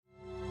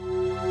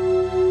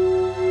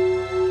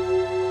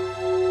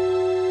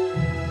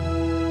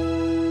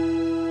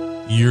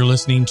You're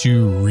listening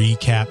to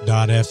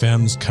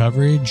Recap.fm's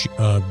coverage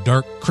of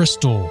Dark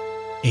Crystal,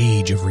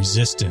 Age of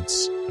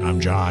Resistance. I'm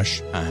Josh.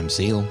 I'm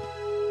Seal.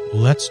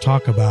 Let's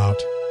talk about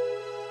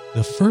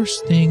the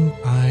first thing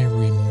I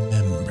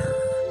remember.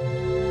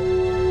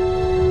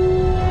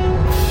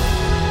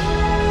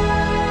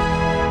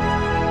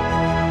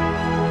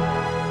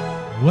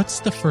 What's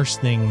the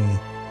first thing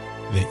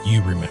that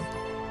you remember?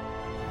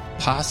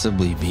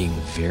 Possibly being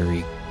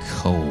very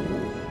cold.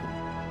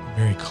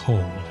 Very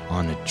cold.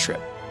 On a trip.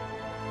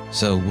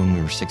 So when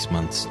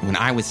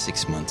I was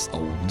 6 months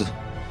old,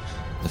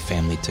 the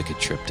family took a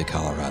trip to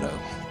Colorado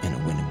and a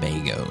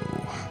Winnebago.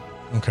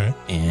 Okay.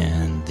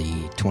 And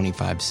the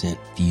 25-cent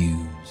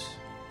fuse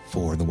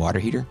for the water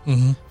heater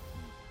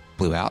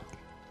blew out.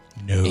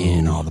 No.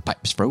 And all the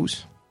pipes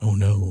froze. Oh,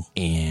 no.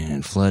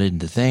 And flooded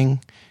the thing.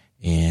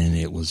 And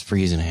it was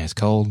freezing ass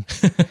cold.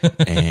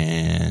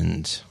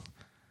 And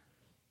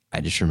I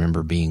just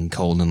remember being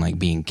cold and like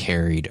being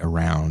carried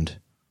around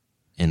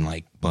and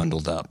like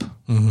bundled up.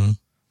 Mm-hmm.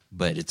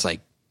 But it's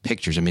like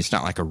pictures. I mean, it's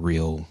not like I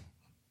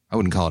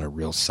wouldn't call it a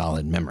real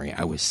solid memory.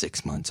 I was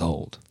 6 months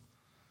old.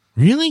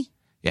 Really?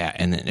 Yeah.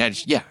 And then,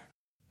 yeah.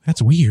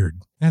 That's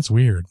weird. That's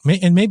weird.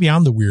 And maybe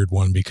I'm the weird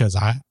one because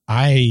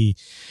I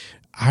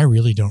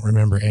really don't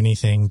remember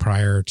anything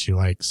prior to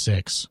like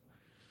 6.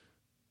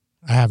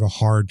 I have a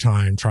hard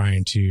time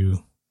trying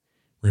to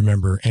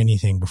remember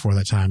anything before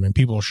that time. And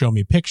people show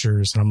me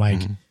pictures and I'm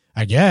like,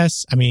 I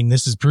guess, I mean,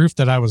 this is proof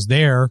that I was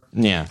there.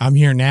 Yeah. I'm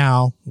here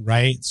now.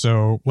 Right.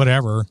 So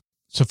whatever.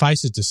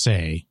 Suffice it to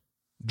say,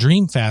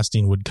 dream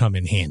fasting would come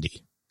in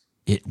handy.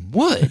 It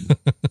would.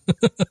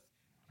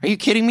 Are you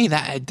kidding me?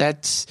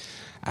 That's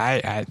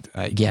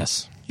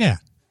yes. Yeah.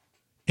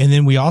 And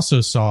then we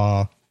also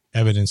saw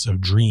evidence of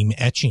dream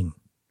etching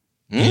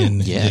in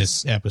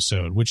this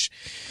episode, which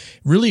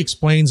really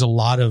explains a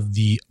lot of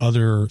the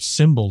other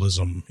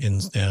symbolism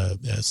in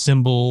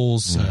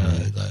symbols,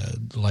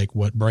 like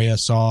what Brea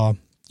saw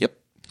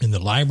in the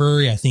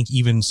library. I think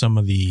even some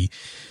of the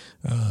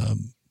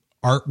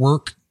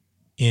artwork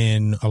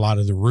in a lot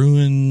of the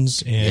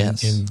ruins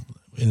and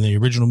in the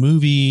original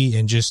movie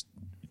and just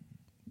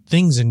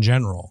things in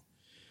general.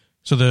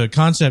 So the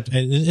concept,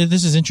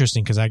 this is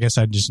interesting because I guess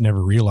I just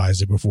never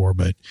realized it before,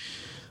 but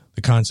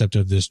the concept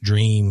of this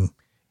dream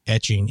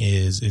etching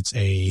is it's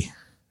a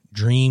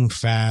dream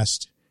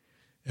fast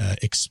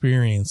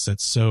experience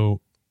that's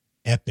so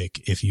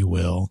epic, if you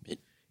will.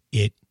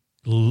 It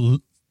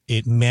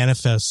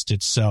manifests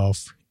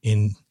itself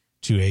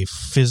into a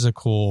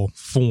physical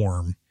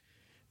form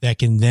that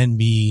can then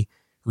be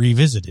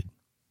revisited.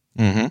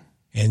 Mm-hmm.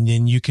 And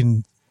then you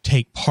can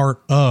take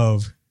part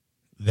of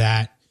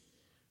that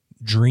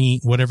dream,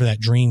 whatever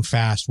that dream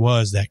fast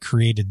was that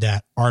created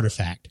that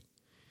artifact.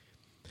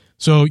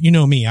 So, you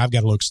know me, I've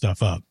got to look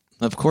stuff up.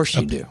 Of course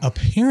you do.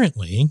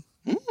 Apparently,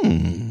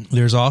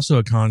 there's also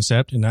a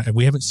concept, and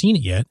we haven't seen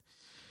it yet,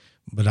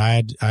 but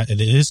it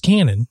is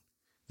canon.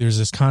 There's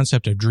this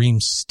concept of dream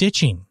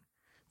stitching,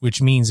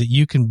 which means that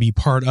you can be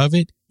part of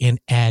it and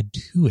add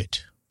to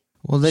it.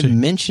 Well, they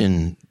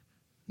mentioned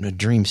a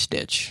dream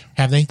stitch.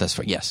 Have they? That's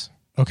right. Yes.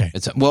 Okay.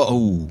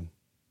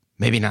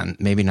 Maybe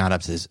not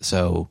up to this.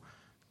 So,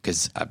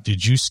 because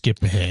did you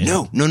skip ahead?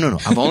 No.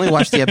 I've only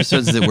watched the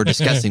episodes that we're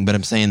discussing, but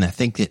I'm saying I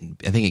think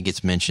it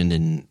gets mentioned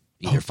in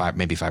either 5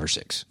 or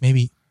 6.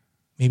 Maybe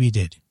it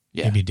did.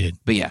 Yeah. Maybe it did.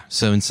 But yeah,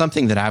 so in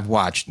something that I've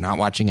watched, not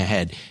watching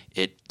ahead,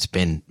 it's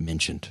been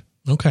mentioned.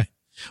 Okay.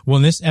 Well,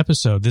 in this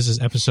episode, this is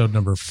episode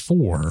number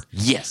 4.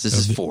 Yes, this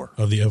is 4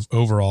 of the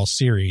overall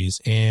series,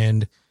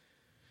 and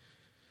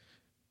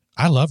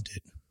I loved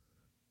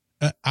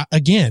it.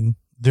 Again,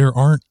 there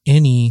aren't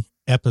any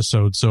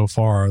episodes so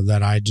far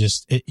that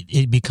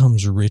it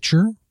becomes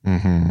richer,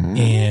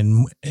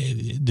 and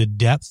the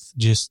depth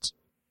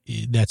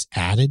that's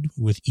added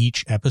with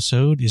each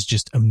episode is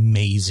just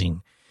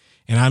amazing.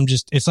 And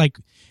it's like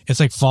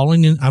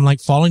falling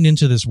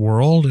into this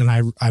world,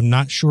 and I'm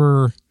not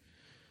sure.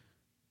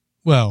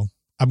 Well,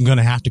 I'm going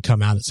to have to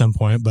come out at some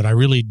point, but I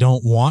really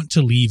don't want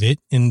to leave it.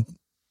 And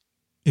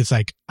it's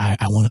like,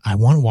 I want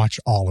to watch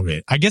all of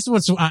it. I guess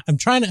I'm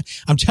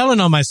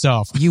telling on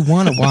myself. You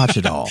want to watch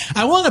it all.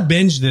 I want to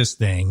binge this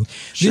thing.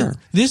 Sure.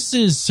 This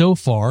is so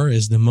far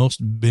is the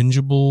most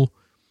bingeable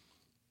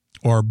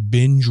or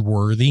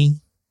binge-worthy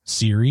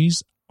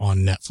series on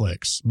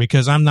Netflix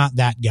because I'm not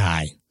that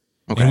guy.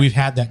 Okay. And we've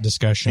had that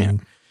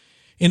discussion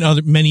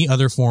in many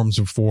other forms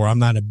before. I'm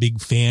not a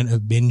big fan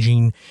of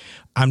binging.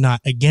 I'm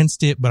not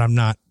against it, but I'm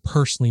not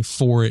personally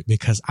for it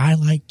because I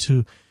like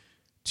to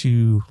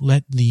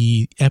let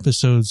the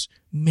episodes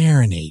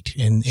marinate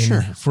and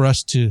for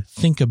us to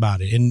think about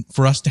it and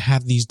for us to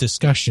have these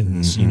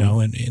discussions, you know,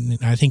 and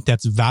I think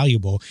that's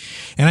valuable.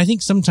 And I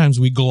think sometimes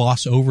we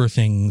gloss over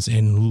things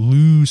and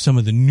lose some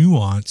of the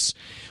nuance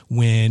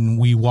when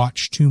we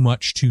watch too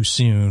much too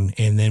soon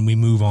and then we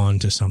move on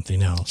to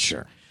something else.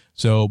 Sure.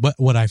 So, but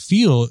what I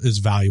feel is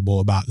valuable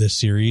about this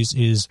series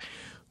is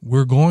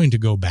we're going to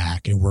go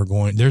back and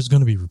there's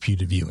going to be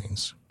repeated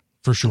viewings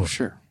for sure. For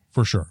sure.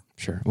 For sure.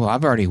 Sure. Well,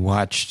 I've already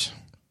watched,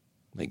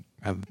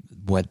 I've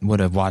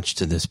what I've watched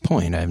to this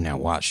point, I've now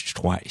watched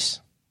twice.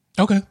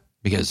 Okay.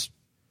 Because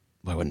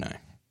why wouldn't I?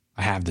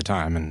 I have the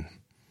time, and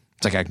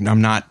it's like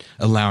I'm not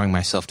allowing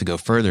myself to go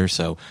further,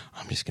 so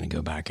I'm just going to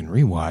go back and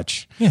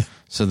rewatch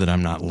so that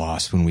I'm not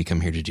lost when we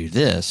come here to do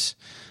this.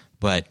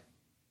 But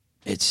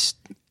it's,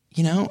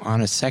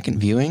 on a second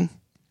viewing,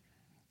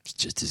 it's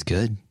just as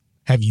good.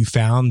 Have you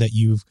found that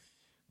you've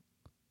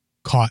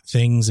caught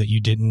things that you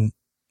didn't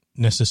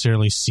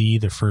necessarily see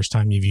the first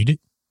time you viewed it?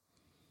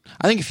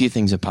 I think a few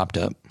things have popped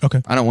up.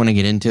 Okay. I don't want to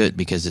get into it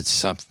because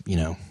it's, I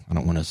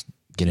don't want to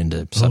get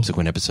into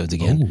subsequent episodes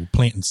again. Oh,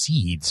 planting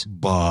seeds.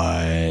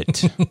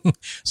 But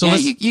so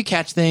you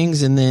catch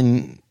things and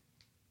then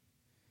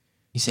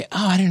you say,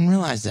 oh, I didn't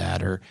realize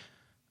that. Or,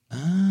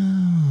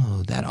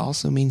 oh, that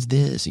also means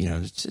this,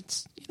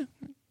 it's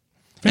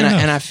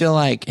and I feel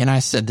like, and I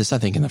said this, I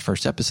think in the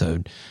first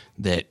episode,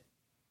 that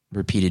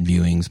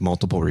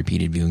multiple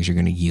repeated viewings are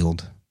going to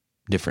yield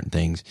different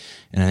things.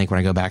 And I think when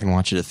I go back and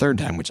watch it a third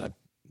time, which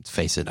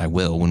face it, I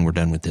will, when we're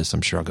done with this,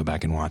 I'm sure I'll go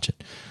back and watch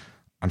it.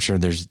 I'm sure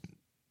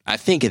I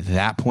think at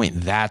that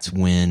point, that's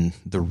when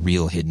the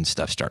real hidden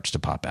stuff starts to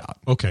pop out.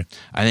 Okay.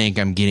 I think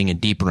I'm getting a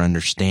deeper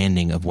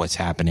understanding of what's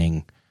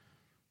happening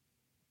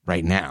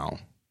right now.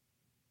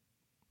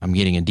 I'm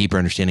getting a deeper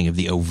understanding of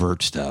the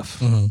overt stuff.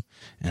 Mm-hmm.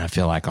 And I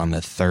feel like on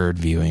the third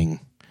viewing,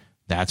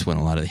 that's when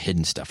a lot of the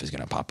hidden stuff is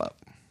going to pop up.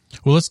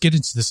 Well, let's get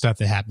into the stuff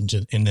that happened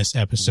in this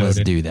episode. Let's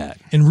do that.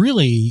 And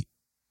really,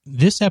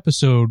 this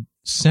episode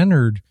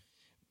centered,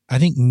 I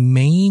think,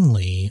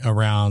 mainly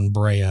around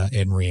Brea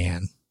and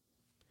Rianne.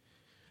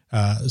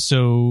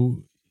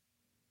 So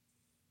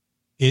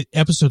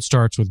episode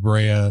starts with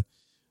Brea.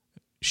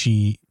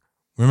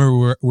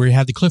 Remember we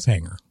had the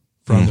cliffhanger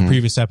from the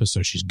previous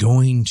episode. She's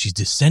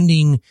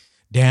descending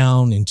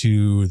down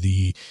into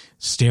the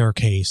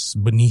staircase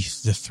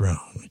beneath the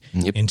throne,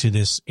 into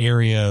this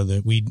area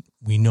that we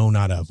know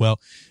not of. Well,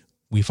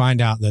 we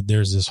find out that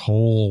there's this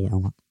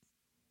whole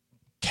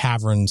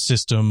cavern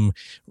system,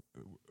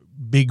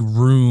 big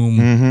room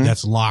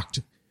that's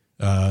locked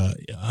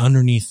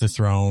underneath the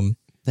throne.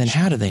 Then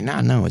how do they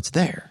not know it's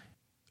there?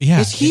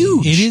 Yeah, it's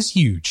huge. It is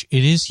huge.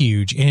 It is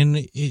huge.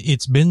 And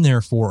it's been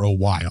there for a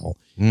while.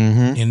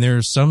 Mm-hmm. And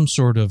there's some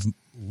sort of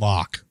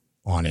lock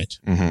on it.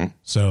 Mm-hmm.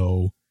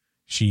 So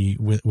she,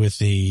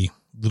 with a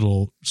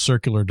little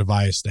circular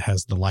device that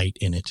has the light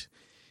in it.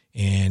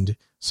 And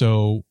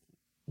so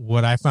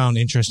what I found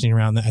interesting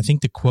around that, I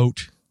think the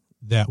quote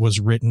that was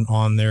written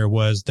on there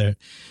was that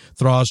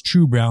Thra's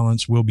true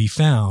balance will be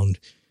found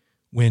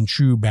when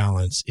true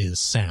balance is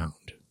sound.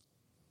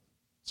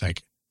 It's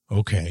like,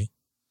 okay,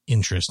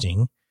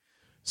 interesting.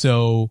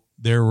 So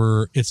there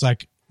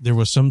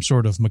was some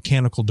sort of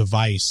mechanical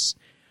device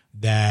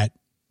that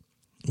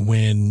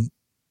when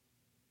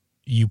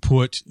you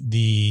put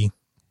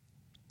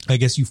I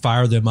guess you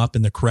fire them up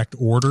in the correct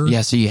order.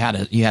 Yeah, so you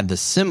had the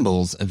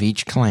symbols of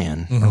each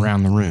clan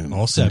around the room.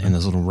 All seven. And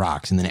those little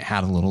rocks. And then it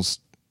had a little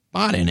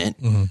spot in it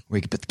where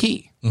you could put the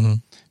key. Mm-hmm.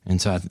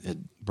 And so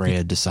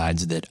Brea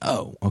decides that,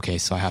 oh, okay,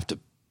 so I have to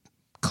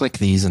click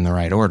these in the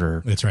right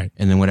order. That's right.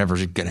 And then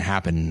whatever's going to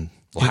happen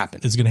will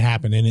happen. It's going to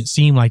happen. And it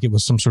seemed like it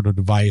was some sort of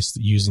device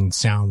using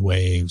sound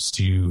waves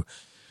to,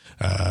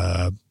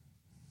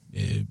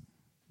 it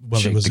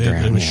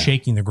was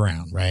shaking the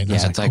ground, right?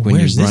 Yeah, it's like when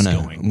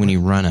you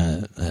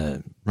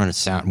run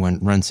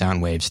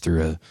sound waves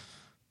through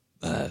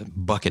a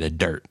bucket of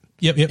dirt.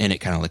 Yep. And it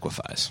kind of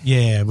liquefies.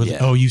 Yeah.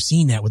 Oh, you've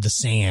seen that with the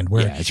sand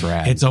where it's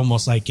rad. It's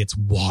almost like it's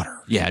water.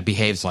 Yeah. It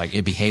behaves like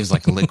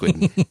a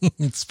liquid.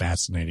 It's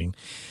fascinating.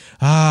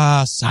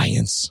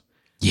 Science.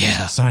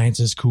 Yeah. Science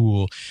is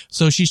cool.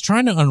 So she's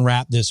trying to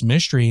unwrap this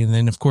mystery. And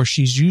then of course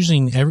she's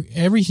using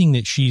everything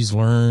that she's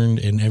learned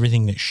and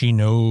everything that she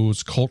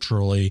knows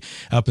culturally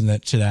up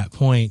to that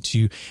point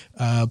to,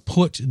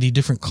 put the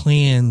different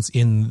clans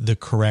in the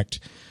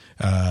correct,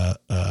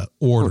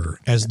 order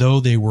as though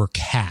they were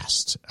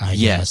cast. I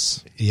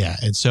guess. Yeah.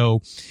 And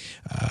so,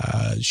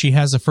 she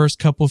has the first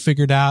couple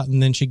figured out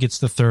and then she gets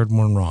the third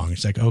one wrong.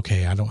 It's like,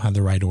 okay, I don't have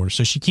the right order.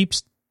 So she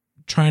keeps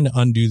trying to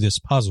undo this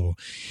puzzle.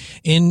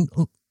 And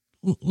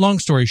long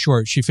story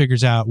short, she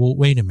figures out, well,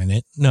 wait a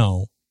minute.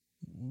 No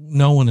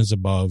one is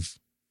above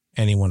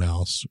anyone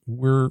else.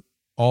 We're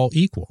all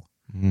equal.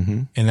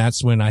 Mm-hmm. And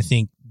that's when I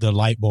think the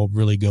light bulb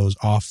really goes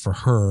off for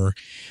her.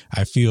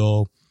 I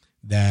feel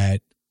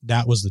that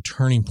was the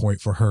turning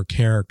point for her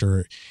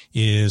character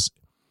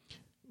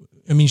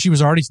she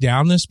was already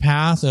down this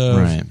path of,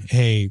 right.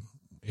 Hey,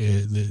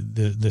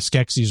 the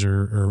Skeksis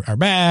are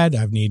bad.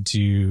 I need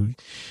to,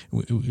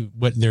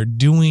 what they're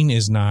doing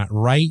is not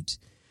right.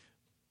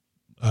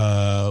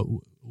 The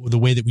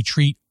way that we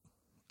treat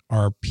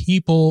our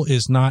people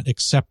is not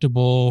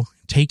acceptable,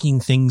 taking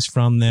things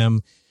from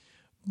them.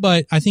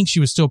 But I think she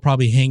was still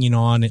probably hanging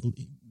on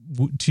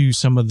to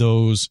some of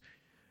those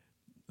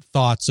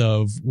thoughts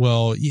of,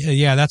 well,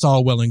 yeah, that's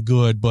all well and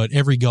good, but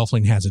every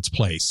Gelfling has its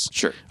place.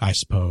 Sure. I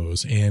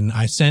suppose. And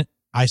I sense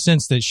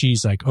that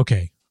she's like,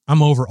 okay,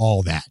 I'm over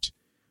all that.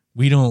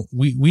 I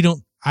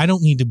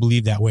don't need to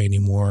believe that way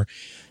anymore.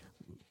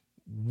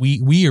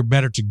 We are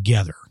better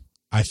together.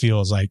 I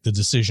feel is like the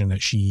decision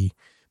that she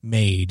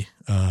made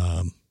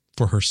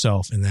for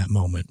herself in that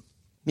moment.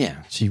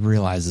 Yeah, she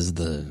realizes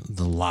the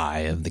lie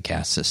of the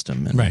caste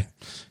system. And, right.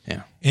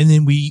 Yeah. And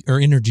then we are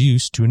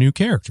introduced to a new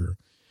character,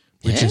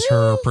 which is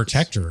her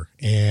protector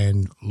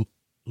and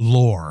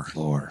Lore.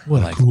 Lore.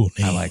 What a cool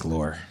name. I like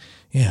Lore.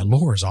 Yeah,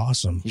 Lore is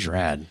awesome. He's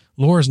rad.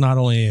 Lore is not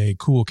only a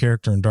cool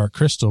character in Dark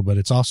Crystal, but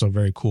it's also a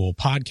very cool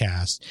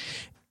podcast.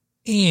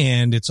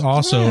 And it's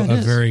also a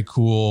very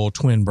cool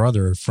twin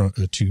brother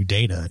to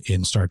Data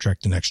in Star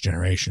Trek The Next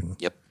Generation.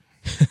 Yep.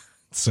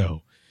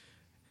 So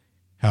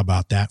how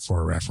about that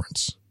for a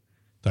reference?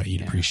 Thought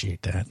you'd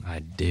appreciate that. I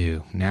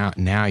do.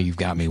 Now you've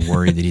got me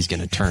worried that he's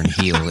going to turn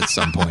heel at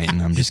some point,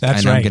 and I'm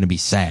right. going to be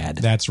sad.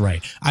 That's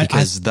right.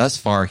 Because thus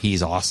far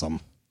he's awesome.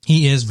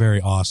 He is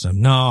very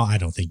awesome. No, I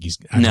don't think he's.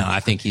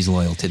 I think he's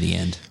loyal to the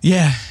end.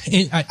 Yeah,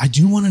 I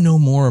do want to know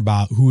more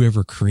about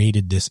whoever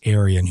created this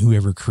area and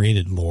whoever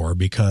created Lore,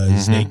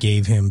 because they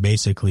gave him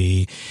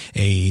basically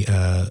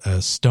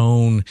a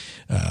stone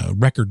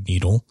record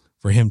needle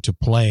for him to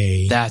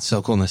play. That's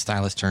so cool. And the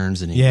stylus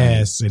turns and he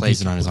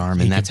plays it on his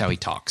arm, and that's how he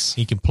talks.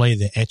 He can play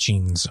the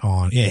etchings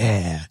on.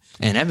 Yeah.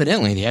 And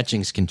evidently the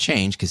etchings can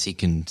change because he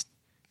can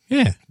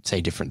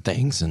say different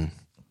things. And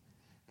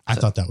I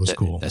thought that was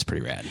cool. That's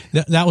pretty rad.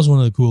 That was one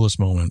of the coolest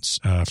moments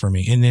for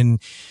me. And then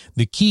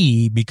the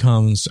key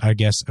becomes, I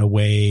guess, a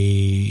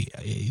way.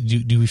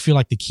 Do we feel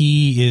like the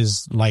key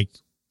is like,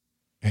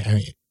 I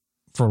mean,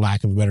 for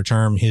lack of a better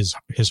term, his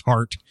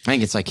heart? I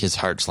think it's like his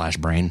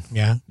heart/brain.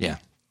 Yeah. Yeah.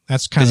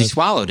 That's kind of, because he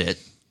swallowed it.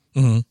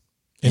 Mm-hmm.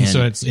 And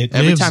so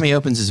every time he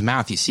opens his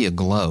mouth, you see a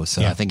glow.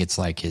 So Yeah. I think it's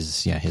like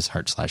his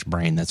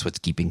heart/brain. That's what's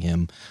keeping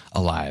him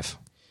alive.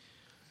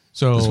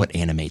 So that's what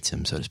animates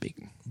him, so to speak.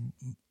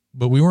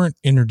 But we weren't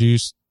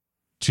introduced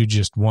to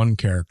just one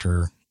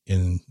character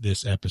in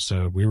this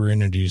episode. We were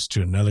introduced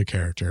to another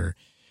character,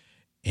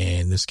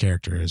 and this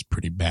character is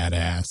pretty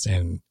badass.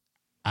 And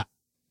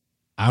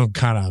I'm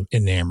kind of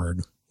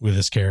enamored with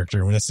this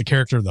character. When it's the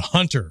character of the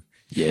Hunter.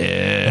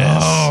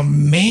 Yes. Oh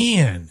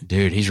man,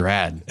 dude, he's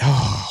rad.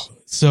 Oh,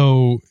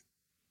 so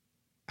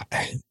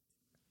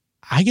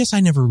I guess I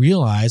never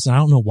realized, and I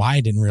don't know why I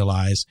didn't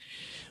realize,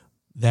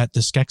 that the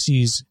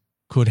Skeksis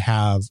could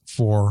have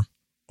 4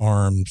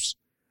 arms,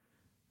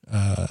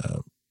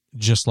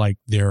 just like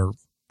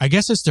I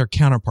guess it's their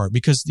counterpart,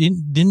 because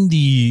then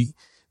the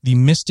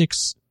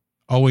Mystics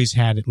always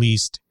had at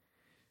least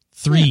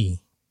 3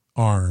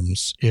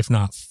 arms, if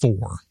not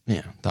 4.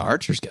 Yeah, the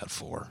Archer's got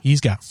 4.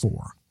 He's got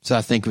 4. So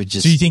I think we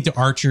just. So you think the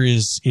Archer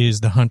is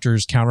the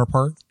Hunter's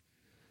counterpart?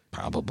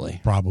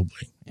 Probably.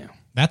 Yeah.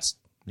 That's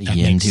the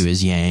yin to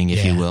his yang,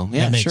 if you will.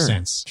 Yeah, that makes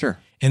sense. Sure.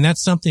 And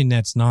that's something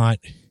that's not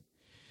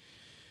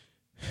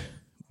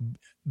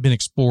been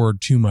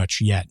explored too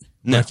much yet.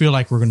 No. I feel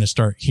like we're going to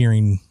start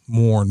hearing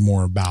more and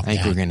more about that. I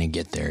think we're going to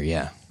get there,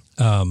 yeah.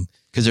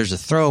 Because there's a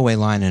throwaway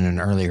line in an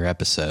earlier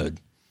episode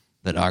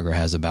that Agra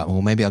has about,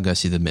 well, maybe I'll go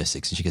see the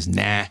Mystics. And she goes,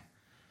 nah,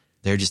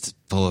 they're just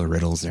full of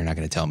riddles. They're not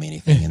going to tell me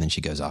anything. And then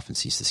she goes off and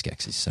sees the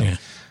Skeksis. So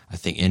I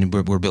think, and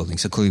we're building.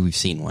 So clearly we've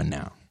seen one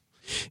now.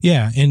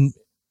 Yeah. And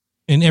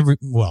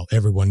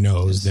everyone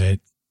knows that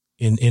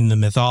in the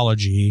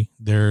mythology,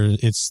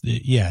 it's the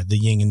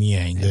yin and the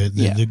yang,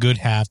 the good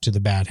half to the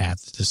bad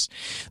half.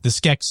 The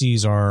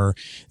Skeksis are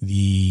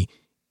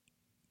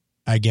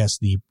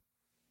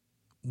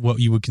what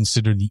you would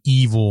consider the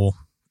evil,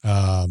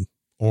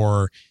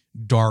 or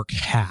dark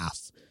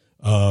half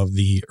of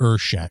the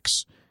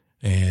Ursheks,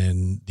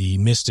 and the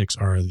Mystics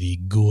are the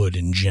good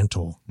and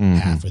gentle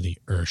half of the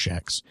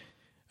Ursheks,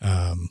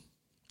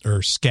 or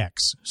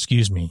Skeks,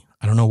 excuse me.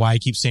 I don't know why I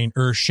keep saying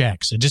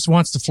Ursheks. It just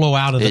wants to flow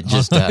out of it.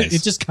 Just does.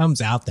 It just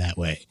comes out that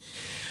way.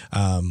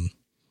 And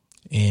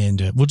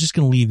we're just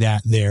going to leave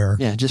that there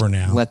for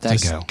now. Let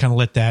that go. Kind of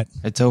let that.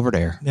 It's over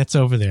there. That's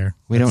over there.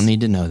 We don't need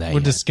to know that.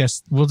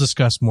 We'll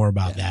discuss more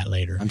about that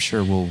later. I'm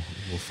sure we'll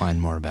find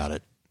more about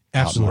it.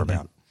 Absolutely.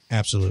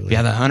 Absolutely.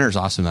 Yeah, the Hunter's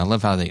awesome. I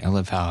love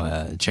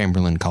how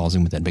Chamberlain calls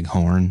him with that big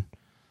horn.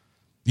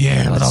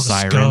 Yeah, with all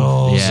the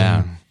skulls.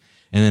 Yeah.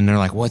 And then they're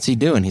like, what's he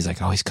doing? He's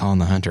like, oh, he's calling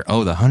the Hunter.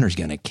 Oh, the Hunter's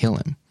going to kill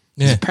him.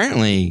 Yeah.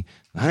 Apparently,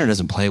 the Hunter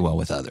doesn't play well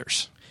with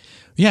others.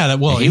 Yeah,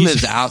 he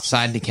lives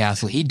outside the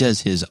castle. He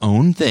does his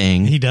own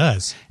thing. He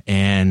does.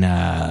 And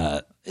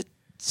it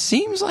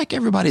seems like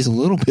everybody's a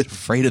little bit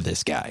afraid of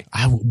this guy.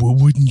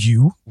 Wouldn't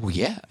you? Well,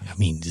 yeah. I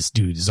mean, this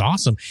dude is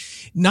awesome.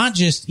 Not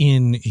just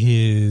in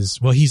his,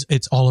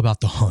 it's all about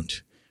the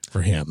hunt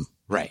for him.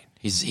 Right.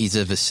 He's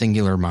of a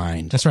singular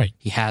mind. That's right.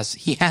 He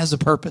has a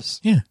purpose.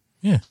 Yeah.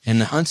 Yeah. And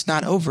the hunt's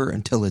not over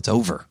until it's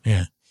over.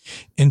 Yeah.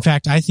 In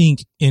fact, I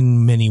think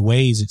in many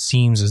ways it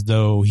seems as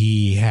though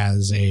he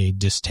has a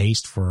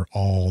distaste for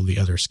all the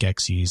other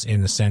Skeksis,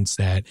 in the sense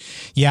that,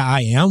 yeah,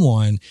 I am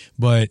one,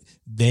 but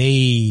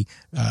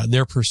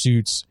their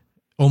pursuits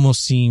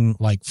almost seem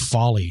like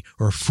folly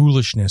or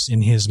foolishness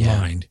in his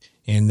mind,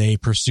 and they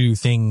pursue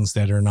things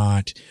that are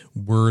not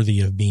worthy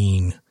of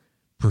being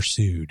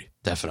pursued.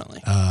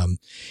 Definitely.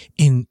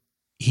 And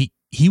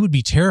he would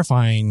be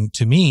terrifying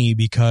to me,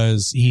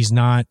 because he's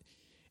not.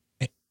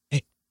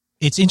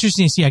 it's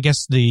interesting to see, I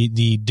guess,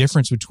 the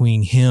difference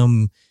between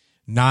him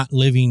not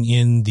living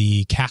in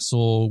the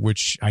castle,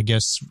 which I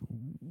guess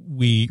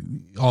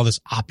all this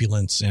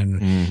opulence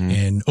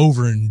and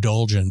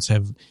overindulgence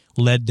have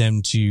led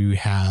them to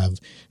have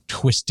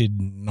twisted,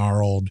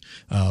 gnarled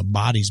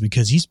bodies,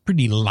 because he's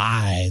pretty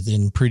lithe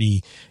and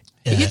pretty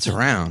he gets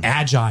around,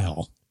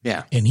 agile.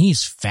 Yeah. And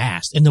he's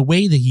fast. And the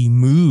way that he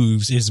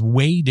moves is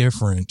way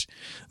different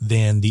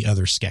than the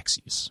other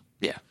Skeksis.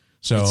 Yeah.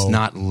 So it's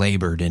not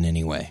labored in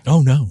any way.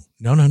 Oh, no.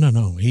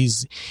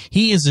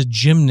 He is a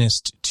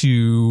gymnast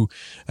to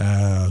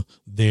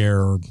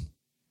their,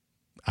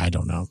 I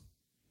don't know,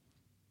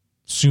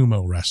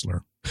 sumo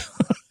wrestler.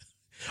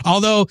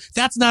 Although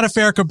that's not a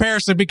fair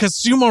comparison, because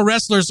sumo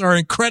wrestlers are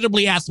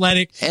incredibly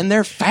athletic and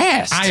they're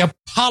fast. I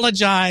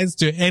apologize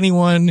to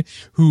anyone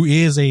who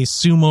is a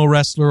sumo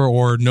wrestler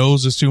or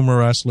knows a sumo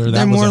wrestler.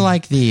 They're more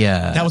like the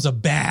that was a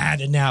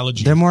bad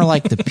analogy. They're more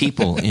like the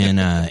people in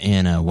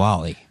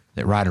Wall-E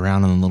that ride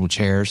around on the little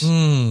chairs.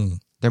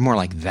 They're more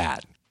like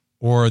that,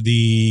 or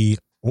the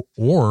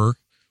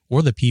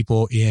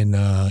people in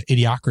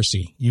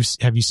Idiocracy.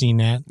 Have you seen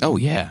that? Oh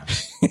yeah.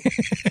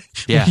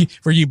 Yeah.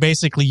 Where you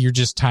basically, you're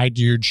just tied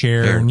to your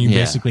chair and you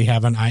basically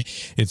have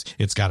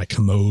it's got a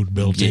commode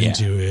built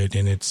into it,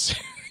 and it's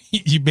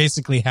you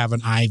basically have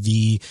an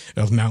IV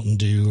of Mountain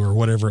Dew or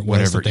whatever it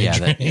was that they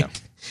drink.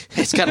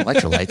 It's got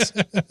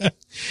electrolytes.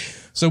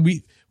 So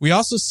we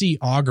also see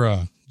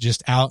Agra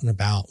just out and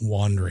about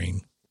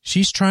wandering.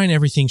 She's trying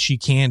everything she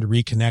can to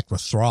reconnect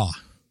with Thra.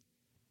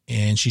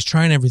 And she's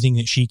trying everything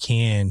that she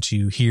can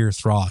to hear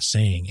Thra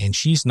saying. And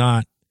she's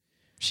not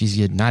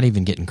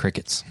even getting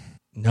crickets.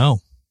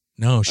 No,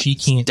 she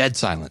can't. Dead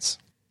silence.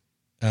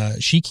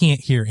 She can't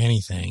hear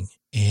anything.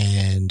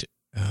 And,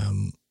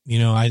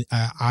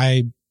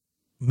 I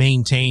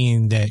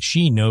maintain that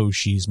she knows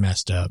she's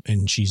messed up,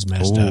 and she's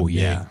messed up.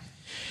 Yeah.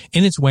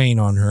 And it's weighing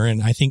on her.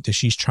 And I think that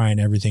she's trying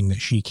everything that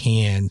she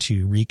can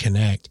to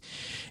reconnect.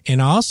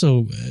 And I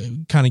also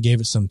kind of gave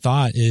it some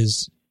thought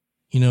is,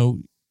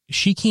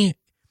 she can't.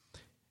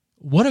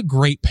 What a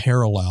great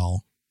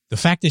parallel. The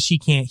fact that she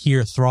can't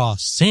hear Thra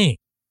sing.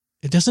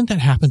 Doesn't that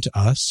happen to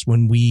us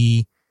when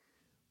we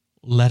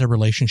let a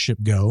relationship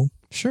go?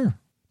 Sure.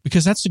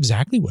 Because that's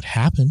exactly what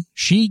happened.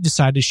 She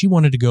decided she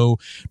wanted to go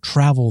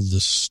travel the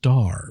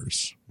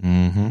stars.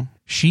 Mm-hmm.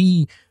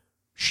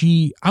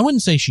 I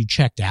wouldn't say she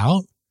checked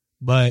out,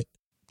 but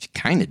she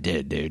kind of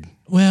did, dude.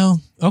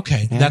 Well,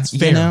 okay. Yeah, that's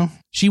fair.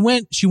 She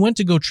went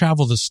to go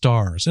travel the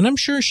stars, and I'm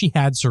sure she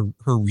had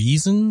her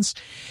reasons,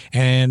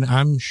 and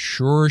I'm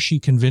sure she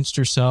convinced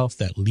herself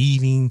that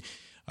leaving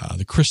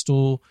the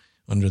crystal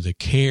under the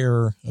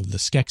care of the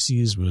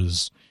Skeksis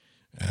was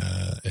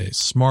a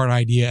smart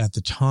idea at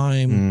the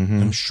time.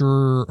 Mm-hmm. I'm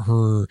sure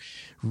her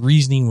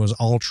reasoning was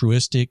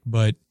altruistic,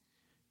 but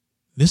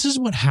this is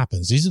what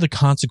happens. These are the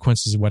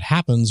consequences of what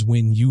happens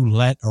when you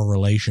let a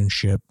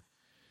relationship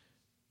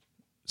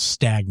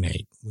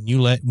stagnate,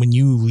 when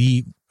you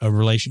leave a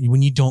relation,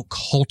 when you don't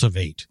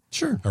cultivate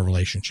a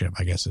relationship,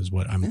 I guess is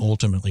what I'm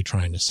ultimately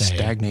trying to say.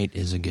 Stagnate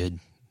is a good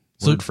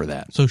word for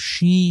that. So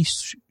she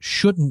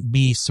shouldn't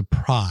be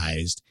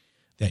surprised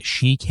that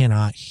she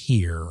cannot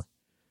hear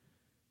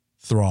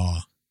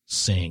Thra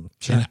sing.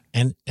 Sure.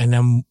 And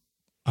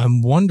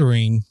I'm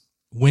wondering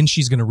when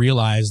she's going to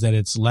realize that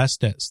it's less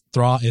that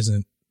Thra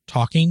isn't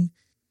talking.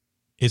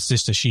 It's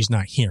just that she's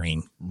not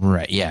hearing.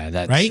 Right. Yeah.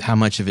 That's right. How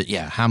much of it?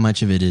 Yeah. How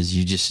much of it is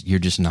you're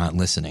just not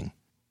listening?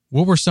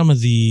 What were some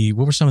of the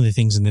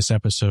things in this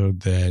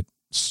episode that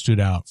stood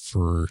out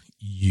for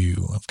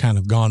you? I've kind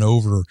of gone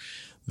over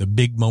the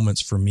big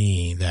moments for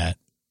me that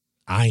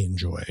I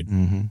enjoyed.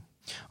 Mm-hmm.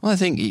 Well, I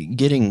think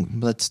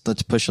let's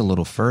push a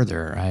little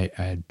further.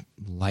 I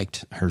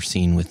liked her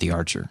scene with the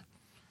archer.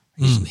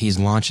 He's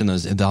launching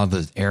those, and all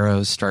the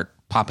arrows start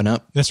popping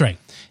up. That's right.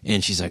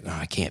 And she's like, "Oh,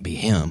 I can't be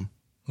him."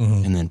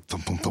 Mm-hmm. And then,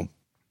 boom, boom, boom.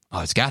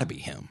 Oh, it's got to be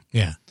him.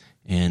 Yeah.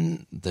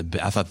 And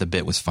I thought the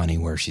bit was funny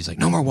where she's like,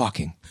 "No more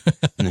walking,"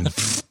 and then,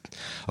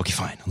 okay,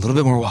 fine, a little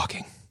bit more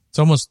walking. It's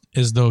almost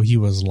as though he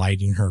was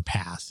lighting her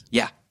path.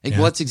 Yeah.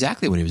 Well, that's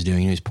exactly what he was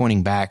doing. He was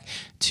pointing back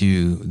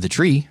to the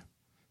tree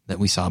that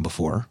we saw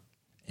before.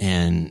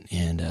 And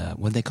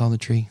what do they call the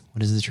tree?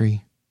 What is the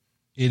tree?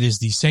 It is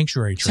the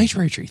sanctuary tree.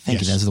 Sanctuary tree.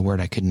 Thank you. That's the word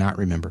I could not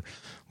remember.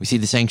 We see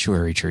the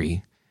sanctuary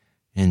tree,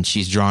 and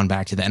she's drawn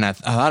back to that. And I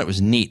thought it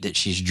was neat that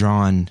she's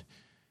drawn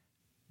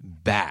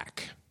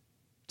back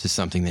to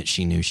something that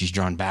she knew. She's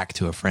drawn back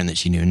to a friend that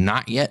she knew,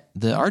 not yet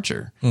the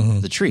archer,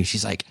 the tree.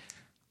 She's like,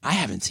 I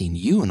haven't seen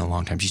you in a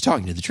long time. She's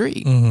talking to the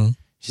tree. Mm-hmm.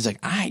 She's like,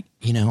 I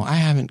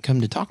haven't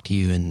come to talk to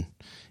you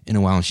in a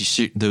while. And she's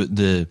starting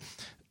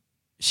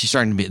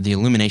to be, the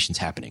illumination's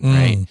happening,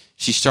 right?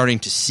 She's starting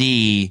to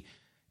see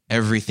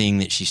everything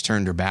that she's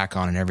turned her back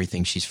on and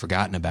everything she's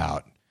forgotten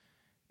about.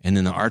 And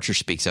then the archer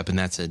speaks up, and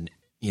that's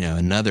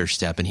another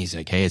step. And he's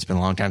like, hey, it's been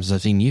a long time since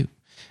I've seen you.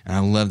 And I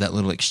love that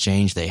little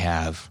exchange they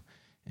have.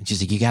 And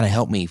she's like, you got to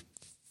help me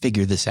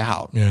figure this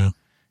out. Yeah.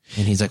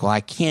 And he's like, well,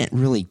 I can't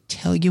really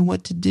tell you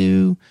what to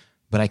do,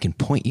 but I can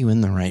point you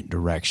in the right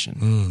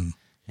direction.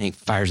 And he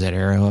fires that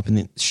arrow up and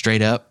then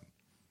straight up.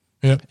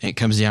 Yep. And it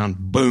comes down,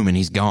 boom, and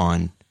he's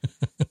gone.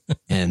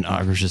 And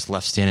Aubrey's just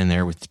left standing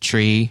there with the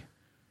tree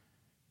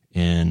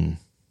and,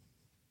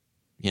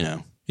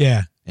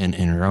 Yeah. And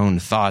in her own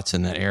thoughts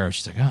and that arrow.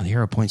 She's like, oh, the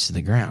arrow points to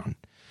the ground.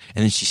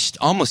 And then she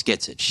almost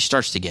gets it. She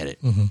starts to get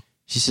it. Mm-hmm.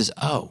 She says,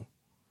 oh,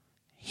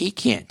 he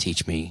can't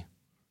teach me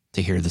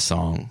to hear the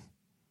song.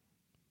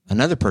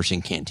 Another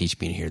person can't teach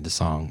me to hear the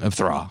song of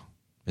Thra,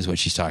 is what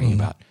she's talking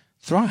about.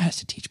 Thra has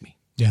to teach me.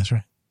 Yeah, that's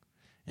right.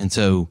 And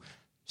so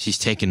she's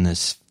taken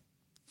this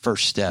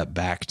first step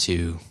back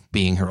to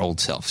being her old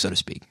self, so to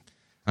speak.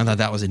 I thought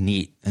that was a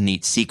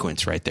neat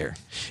sequence right there.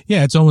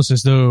 Yeah, it's almost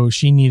as though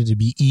she needed to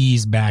be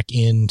eased back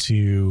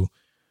into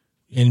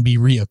and be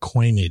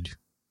reacquainted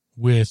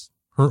with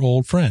her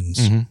old friends.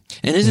 Mm-hmm.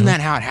 And isn't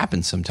that how it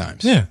happens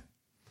sometimes? Yeah.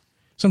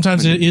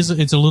 Sometimes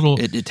it's a little...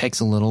 It takes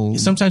a little...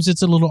 Sometimes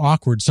it's a little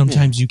awkward.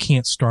 Sometimes you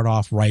can't start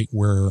off right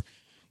where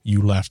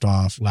you left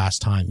off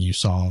last time you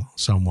saw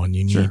someone.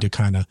 You need to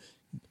kind of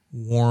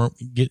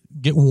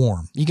get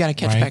warm. You got to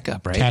catch back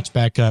up, right? Catch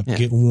back up,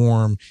 get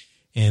warm,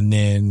 and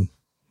then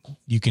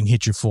you can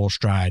hit your full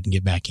stride and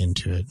get back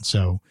into it.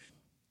 So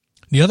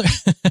the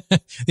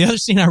other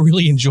scene I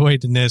really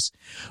enjoyed in this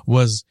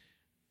was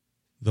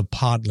the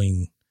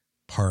podling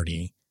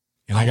party.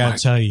 And I got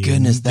to tell you,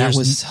 goodness, that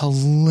was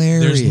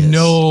hilarious. There's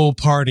no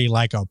party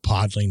like a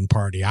podling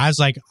party. I was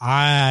like,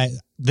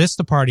 this is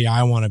the party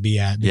I want to be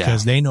at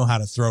because they know how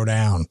to throw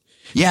down.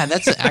 Yeah,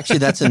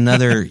 that's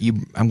another,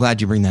 I'm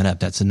glad you bring that up.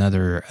 That's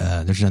another,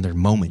 there's another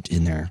moment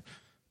in there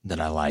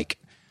that I like.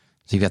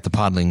 So you got the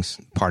podlings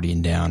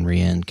partying down.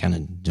 Rian kind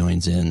of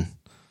joins in,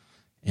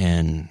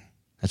 and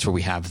that's where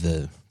we have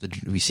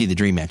we see the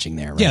dream matching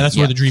there, right? Yeah, that's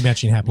where the dream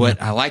matching happened.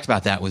 What I liked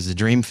about that was the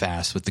dream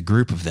fast with the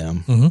group of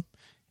them, and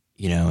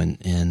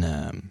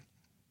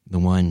the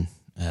one,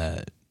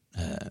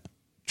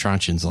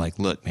 Truncheon's like,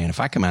 look, man,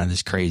 if I come out of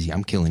this crazy,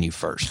 I'm killing you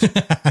first.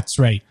 That's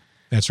right.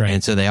 That's right.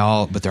 And so they're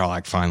all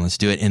like, fine, let's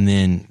do it. And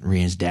then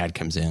Rian's dad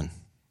comes in.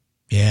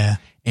 Yeah.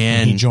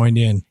 And he joined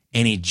in.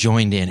 And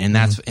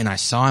and I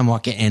saw him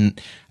walk in,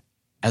 and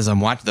as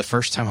I'm watching the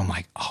first time, I'm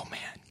like, oh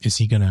man, is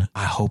he gonna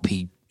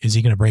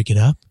break it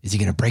up? Is he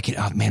gonna break it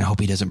up? Man, I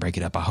hope he doesn't break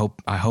it up.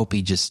 I hope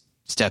he just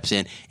steps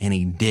in, and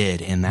he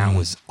did. And that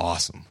was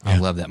awesome. Yeah. I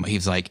love that.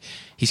 He's like,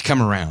 he's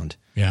come around.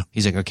 Yeah.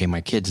 He's like, okay,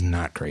 my kid's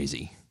not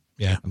crazy.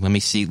 Yeah. Let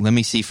me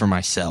see for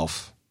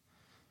myself,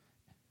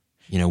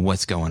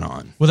 what's going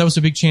on. Well, that was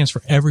a big chance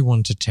for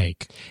everyone to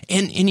take.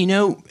 And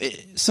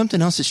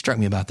something else that struck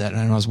me about that,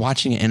 and I was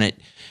watching it,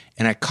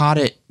 and I caught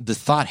it, the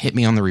thought hit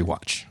me on the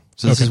rewatch.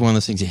 So this is one of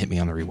those things that hit me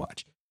on the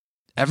rewatch.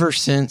 Ever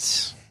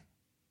since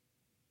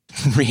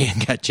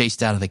Rian got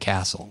chased out of the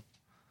castle,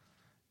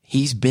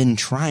 he's been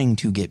trying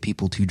to get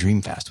people to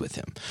dream fast with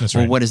him. That's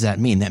right. Well, what does that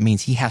mean? That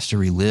means he has to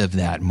relive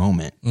that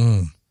moment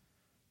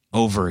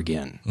over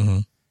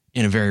again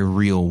in a very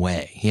real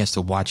way. He has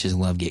to watch his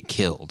love get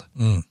killed.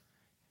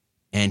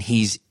 And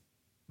he's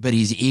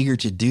eager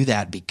to do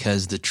that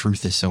because the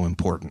truth is so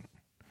important.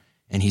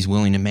 And he's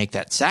willing to make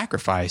that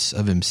sacrifice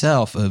of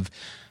himself of,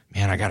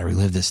 man, I got to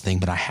relive this thing,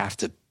 but I have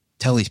to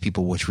tell these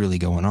people what's really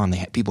going on.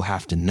 People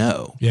have to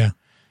know. Yeah.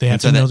 They have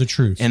to know the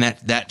truth. And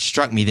that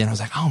struck me then. I was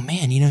like, oh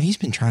man, he's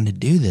been trying to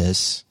do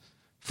this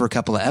for a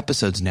couple of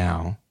episodes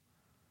now.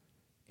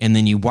 And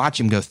then you watch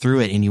him go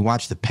through it and you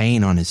watch the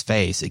pain on his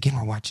face. Again,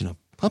 we're watching a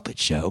puppet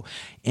show,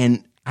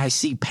 and I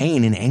see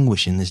pain and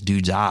anguish in this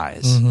dude's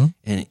eyes.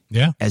 And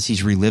as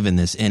he's reliving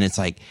this, and it's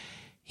like,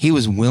 he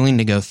was willing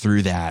to go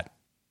through that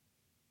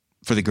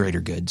for the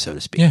greater good, so to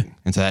speak. Yeah.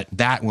 And so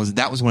that was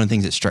one of the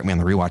things that struck me on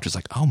the rewatch, was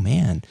like, oh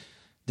man,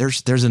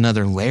 there's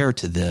another layer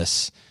to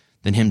this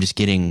than him just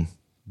being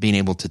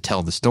able to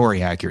tell the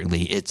story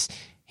accurately.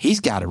 He's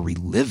got to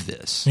relive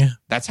this. Yeah.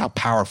 That's how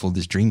powerful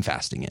this dream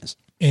fasting is.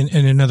 And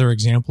another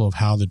example of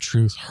how the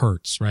truth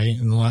hurts, right?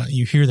 And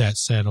you hear that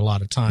said a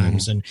lot of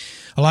times. And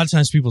a lot of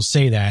times people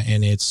say that,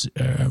 and it's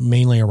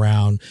mainly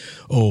around,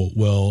 oh,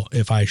 well,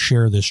 if I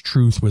share this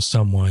truth with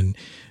someone,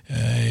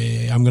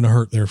 I'm going to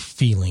hurt their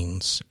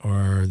feelings,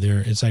 or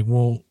it's like,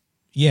 well,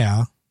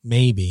 yeah,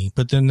 maybe.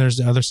 But then there's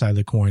the other side of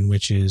the coin,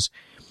 which is,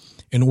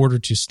 in order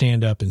to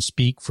stand up and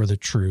speak for the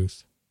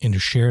truth and to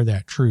share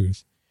that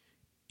truth,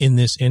 in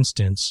this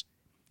instance,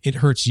 it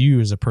hurts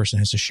you as a person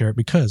who has to share it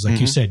because, like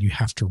you said, you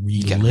have to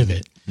relive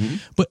it.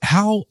 But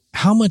how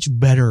much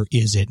better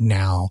is it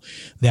now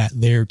that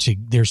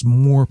there's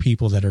more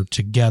people that are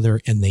together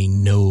and they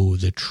know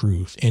the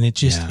truth? And it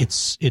just,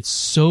 it's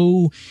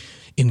so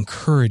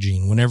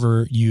encouraging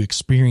whenever you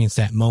experience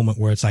that moment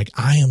where it's like,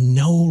 I am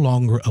no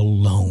longer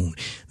alone.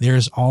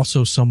 There's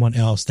also someone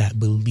else that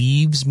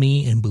believes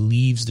me and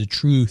believes the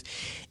truth.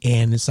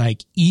 And it's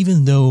like,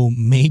 even though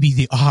maybe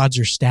the odds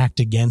are stacked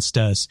against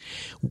us,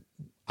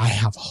 I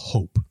have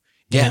hope.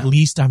 Yeah. And at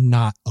least I'm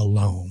not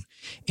alone.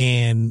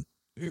 And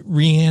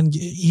Rian,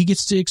 he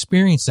gets to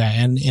experience that.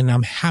 And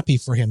I'm happy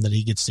for him that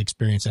he gets to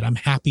experience it. I'm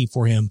happy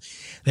for him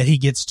that he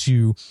gets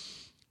to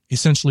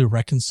essentially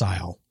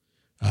reconcile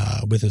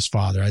with his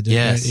father.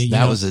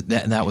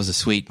 That was a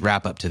sweet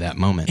wrap up to that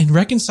moment. And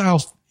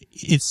reconcile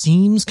it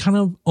seems kind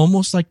of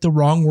almost like the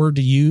wrong word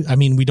to use. I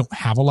mean, we don't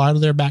have a lot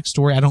of their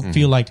backstory. I don't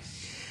feel like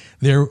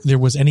there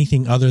was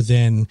anything other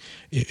than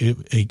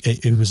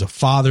it was a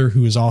father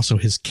who was also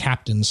his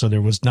captain. So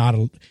there was not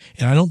and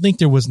I don't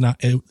think it wasn't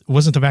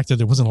the fact that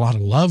there wasn't a lot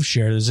of love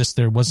shared. It's just,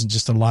 there wasn't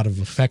just a lot of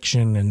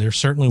affection, and there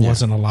certainly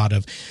wasn't a lot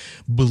of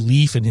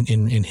belief in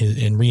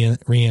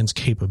Rian's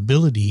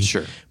capability.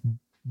 Sure.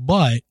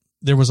 But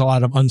there was a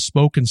lot of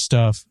unspoken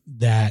stuff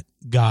that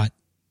got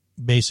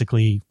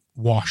basically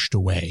washed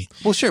away.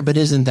 Well, sure. But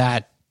isn't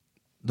that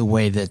the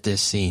way that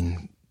this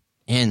scene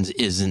ends?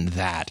 Isn't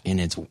that in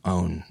its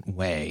own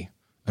way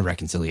a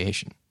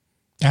reconciliation?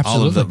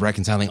 Absolutely. All of the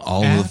reconciling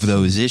all of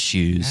those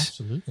issues.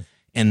 Absolutely.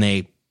 And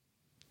they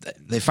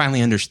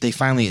finally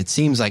it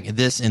seems like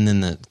this, and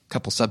then the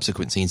couple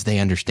subsequent scenes, they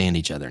understand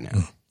each other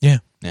now. Yeah.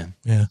 Yeah.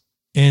 Yeah.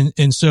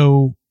 And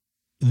so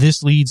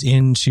this leads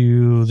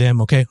into them.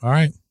 Okay. All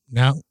right.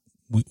 Now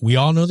we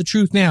all know the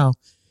truth now.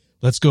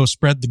 Let's go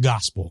spread the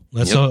gospel.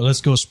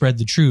 Let's go spread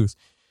the truth.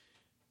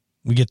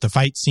 We get the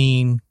fight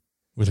scene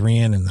with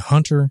Rian and the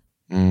hunter.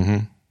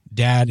 Mm-hmm.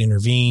 Dad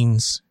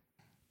intervenes.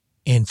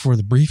 And for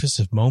the briefest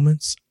of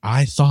moments,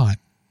 I thought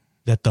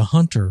that the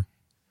hunter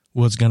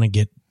was going to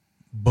get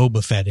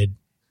Boba Fetted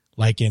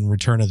like in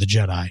Return of the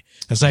Jedi.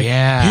 It's like,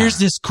 here's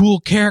this cool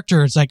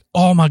character. It's like,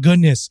 oh my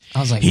goodness. I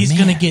was like, he's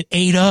going to get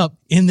ate up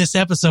in this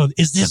episode.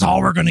 Is this all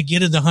we're going to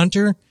get of the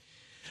hunter?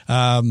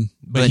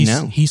 But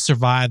no. He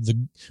survived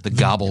the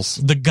gobbles.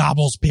 The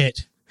gobbles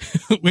pit,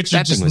 which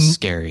that are just thing was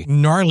scary,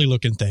 gnarly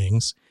looking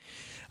things.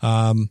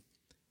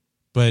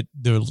 But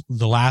the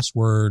last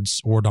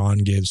words Ordon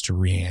gives to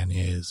Rian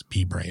is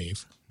 "Be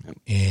brave,"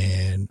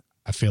 and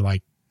I feel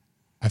like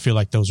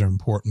those are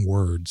important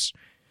words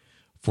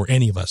for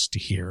any of us to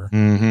hear.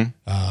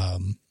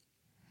 Mm-hmm.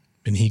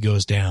 And he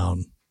goes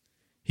down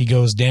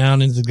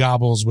into the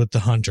gobbles with the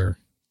hunter.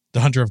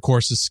 The hunter, of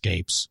course,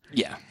 escapes.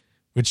 Yeah.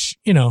 Which,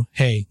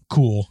 hey,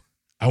 cool.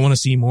 I want to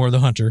see more of the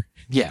hunter.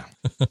 Yeah.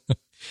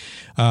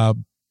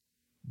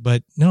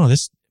 But no,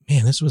 this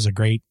was a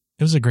great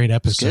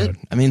episode. Good.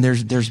 I mean,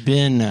 there's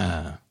been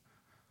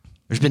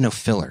no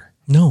filler.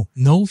 No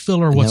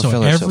filler whatsoever.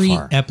 No filler Every so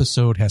far.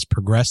 episode has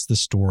progressed the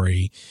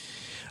story.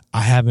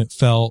 I haven't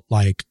felt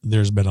like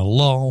there's been a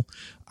lull.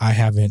 I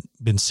haven't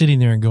been sitting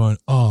there and going,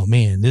 oh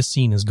man, this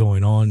scene is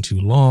going on too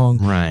long.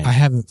 Right. I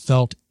haven't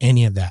felt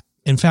any of that.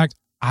 In fact,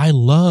 I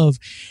love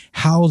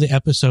how the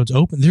episodes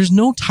open. There's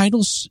no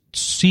title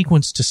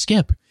sequence to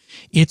skip.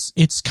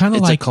 It's kind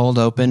of like a cold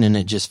open, and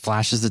it just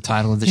flashes the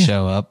title of the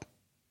show up.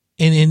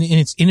 And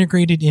it's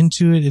integrated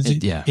into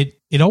it.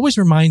 It always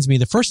reminds me,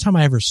 the first time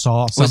I ever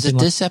saw something. Was it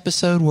this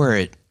episode where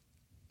it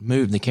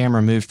moved, the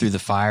camera moved through the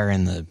fire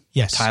and the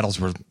titles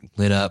were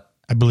lit up?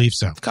 I believe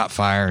so. Caught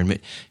fire. And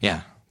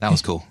that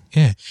was cool.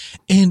 Yeah.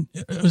 And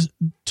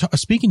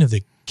speaking of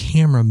the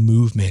camera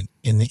movement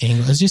in the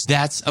angle, it's just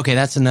that's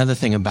another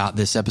thing about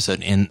this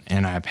episode. And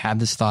I've had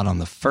this thought on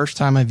the first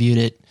time I viewed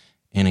it,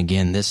 and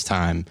again this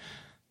time,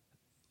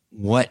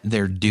 what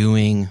they're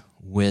doing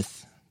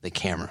with the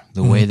camera,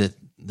 the way that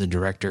the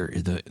director,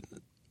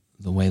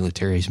 the way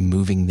Letterrier is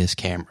moving this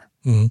camera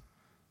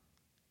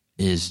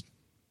is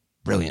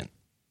brilliant.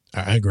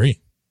 I agree.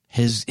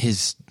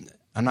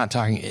 I'm not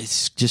talking,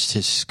 it's just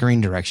his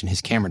screen direction,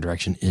 his camera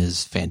direction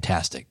is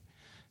fantastic.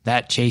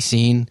 That chase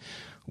scene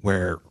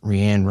where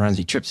Rian runs,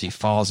 he trips, he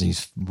falls, and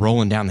he's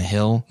rolling down the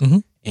hill,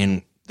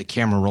 and the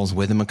camera rolls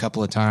with him a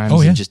couple of times.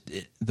 Oh, yeah. And just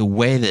the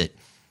way that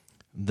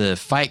the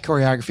fight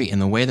choreography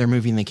and the way they're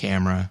moving the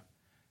camera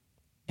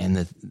and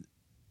the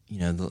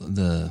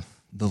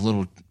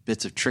little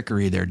bits of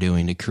trickery they're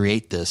doing to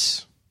create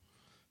this,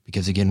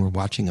 because again, we're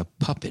watching a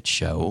puppet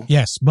show.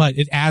 Yes, but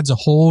it adds a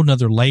whole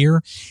nother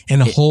layer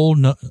and a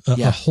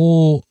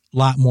whole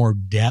lot more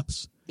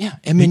depth. Yeah.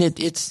 I mean,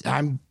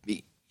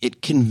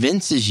 it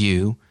convinces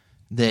you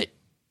that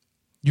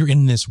you're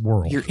in this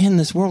world. You're in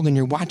this world and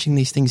you're watching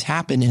these things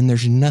happen, and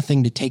there's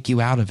nothing to take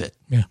you out of it.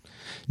 Yeah.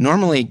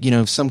 Normally,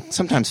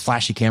 sometimes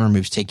flashy camera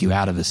moves take you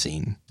out of a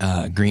scene.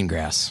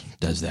 Greengrass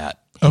does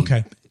that.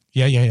 Okay.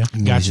 Yeah.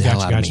 Gotcha.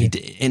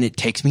 And it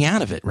takes me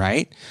out of it,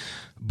 right?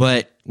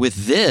 But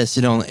with this,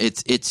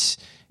 it's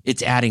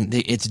adding.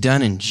 It's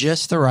done in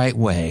just the right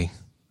way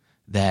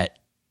that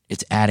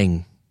it's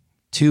adding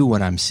to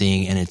what I'm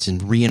seeing, and it's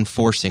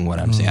reinforcing what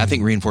I'm seeing. I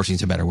think reinforcing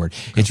is a better word.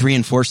 Okay. It's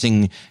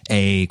reinforcing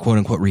a quote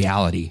unquote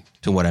reality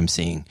to what I'm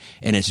seeing,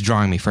 and it's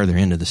drawing me further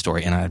into the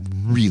story, and I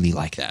really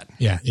like that.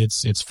 Yeah,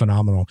 it's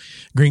phenomenal.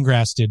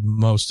 Greengrass did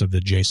most of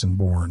the Jason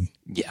Bourne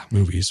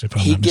movies, if I'm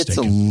not mistaken. He gets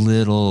a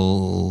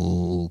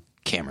little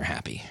camera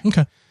happy.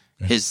 Okay.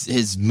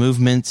 His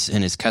movements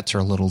and his cuts are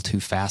a little too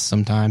fast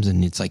sometimes,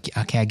 and it's like,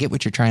 okay, I get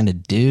what you're trying to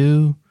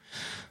do,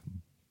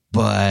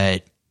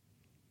 but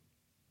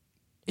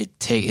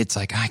it's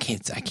like I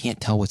can't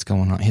tell what's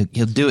going on.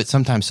 He'll do it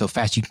sometimes so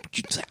fast you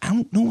just like, I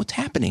don't know what's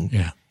happening.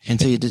 Yeah. And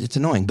so it's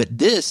annoying. But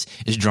this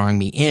is drawing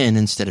me in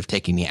instead of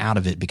taking me out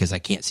of it, because I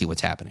can't see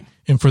what's happening.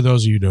 And for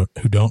those of you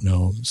who don't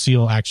know,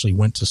 Seal actually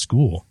went to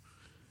school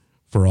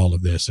for all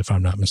of this, if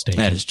I'm not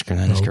mistaken. That is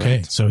correct.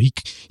 Okay. So he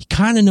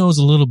kind of knows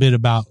a little bit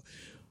about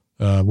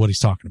what he's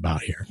talking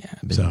about here. Yeah,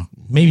 so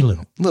maybe a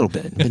little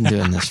bit. Been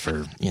doing this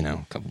for,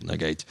 a couple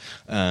decades.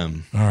 All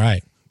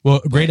right. Well,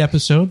 great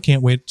episode.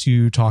 Can't wait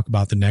to talk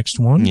about the next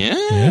one.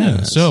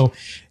 Yeah. So,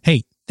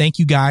 hey, thank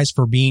you guys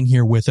for being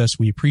here with us.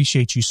 We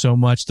appreciate you so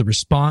much. The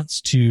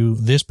response to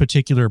this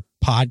particular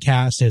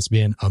podcast has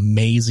been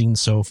amazing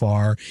so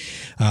far.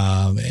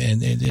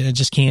 And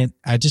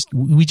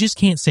we just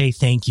can't say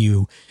thank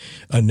you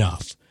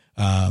enough.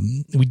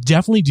 We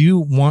definitely do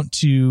want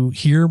to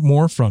hear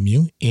more from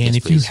you. And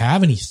if you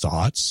have any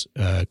thoughts,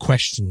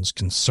 questions,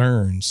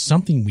 concerns,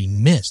 something we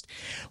missed,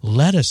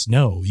 let us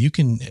know. You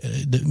can,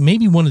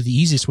 maybe one of the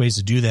easiest ways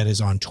to do that is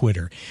on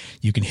Twitter.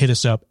 You can hit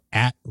us up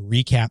at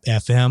Recap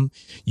FM.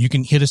 You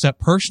can hit us up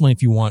personally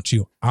if you want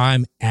to.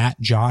 I'm at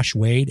Josh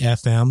Wade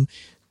FM.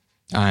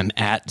 I'm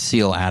at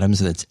Seal Adams.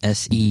 That's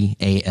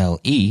SEALEADAMS.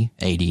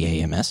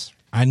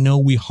 I know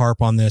we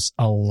harp on this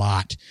a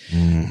lot,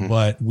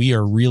 but we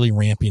are really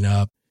ramping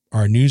up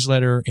our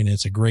newsletter, and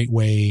it's a great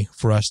way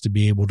for us to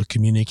be able to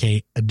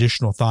communicate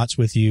additional thoughts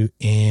with you.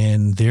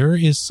 And there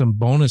is some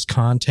bonus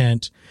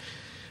content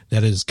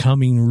that is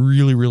coming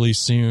really, really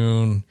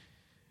soon.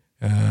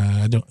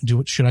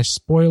 Should I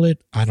spoil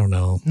it? I don't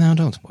know. No,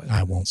 don't spoil it.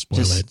 I won't spoil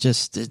it.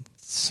 Just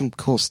some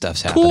cool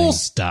stuff's happening. Cool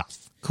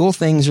stuff. Cool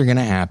things are going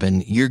to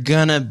happen. You're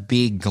going to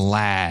be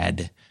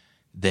glad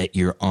that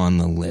you're on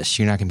the list.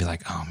 You're not going to be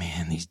like, oh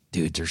man, these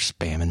dudes are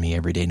spamming me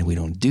every day. And we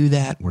don't do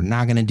that. We're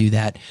not going to do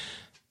that.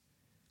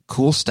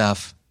 Cool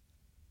stuff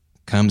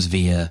comes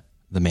via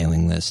the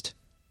mailing list.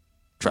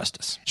 Trust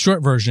us.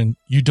 Short version,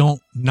 you don't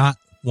not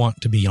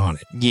want to be on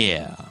it.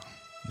 Yeah.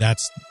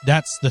 That's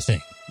the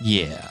thing.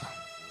 Yeah.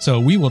 So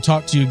we will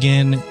talk to you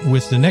again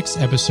with the next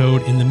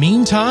episode. In the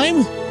meantime,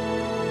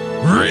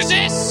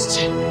 resist!